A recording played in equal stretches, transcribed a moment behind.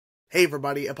Hey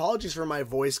everybody, apologies for my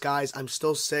voice guys, I'm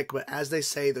still sick, but as they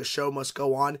say, the show must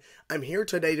go on. I'm here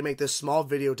today to make this small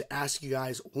video to ask you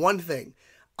guys one thing.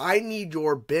 I need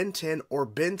your Ben 10 or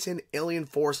Ben 10 Alien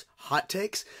Force hot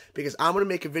takes, because I'm going to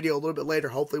make a video a little bit later,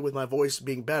 hopefully with my voice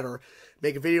being better,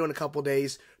 make a video in a couple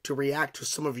days to react to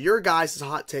some of your guys'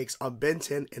 hot takes on Ben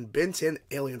 10 and Ben 10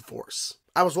 Alien Force.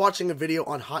 I was watching a video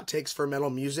on hot takes for metal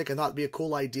music and thought it'd be a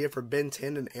cool idea for Ben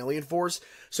 10 and Alien Force.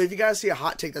 So if you guys see a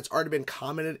hot take that's already been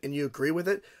commented and you agree with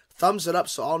it, thumbs it up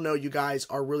so I'll know you guys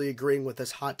are really agreeing with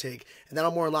this hot take, and then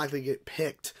I'll more likely get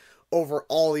picked over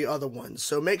all the other ones.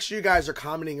 So make sure you guys are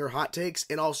commenting your hot takes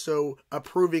and also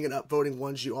approving and upvoting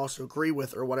ones you also agree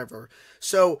with or whatever.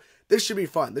 So this should be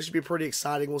fun. This should be pretty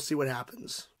exciting. We'll see what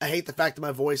happens. I hate the fact that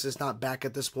my voice is not back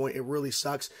at this point. It really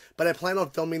sucks. But I plan on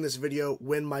filming this video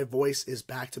when my voice is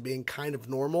back to being kind of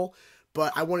normal.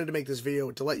 But I wanted to make this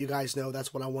video to let you guys know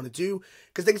that's what I want to do,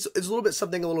 because I think it's a little bit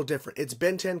something a little different. It's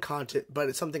Ben 10 content, but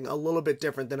it's something a little bit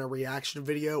different than a reaction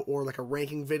video or like a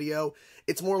ranking video.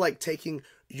 It's more like taking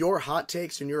your hot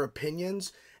takes and your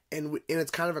opinions, and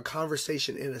it's kind of a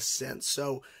conversation in a sense.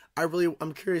 So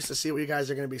I'm curious to see what you guys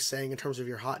are going to be saying in terms of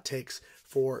your hot takes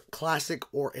for Classic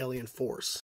or Alien Force.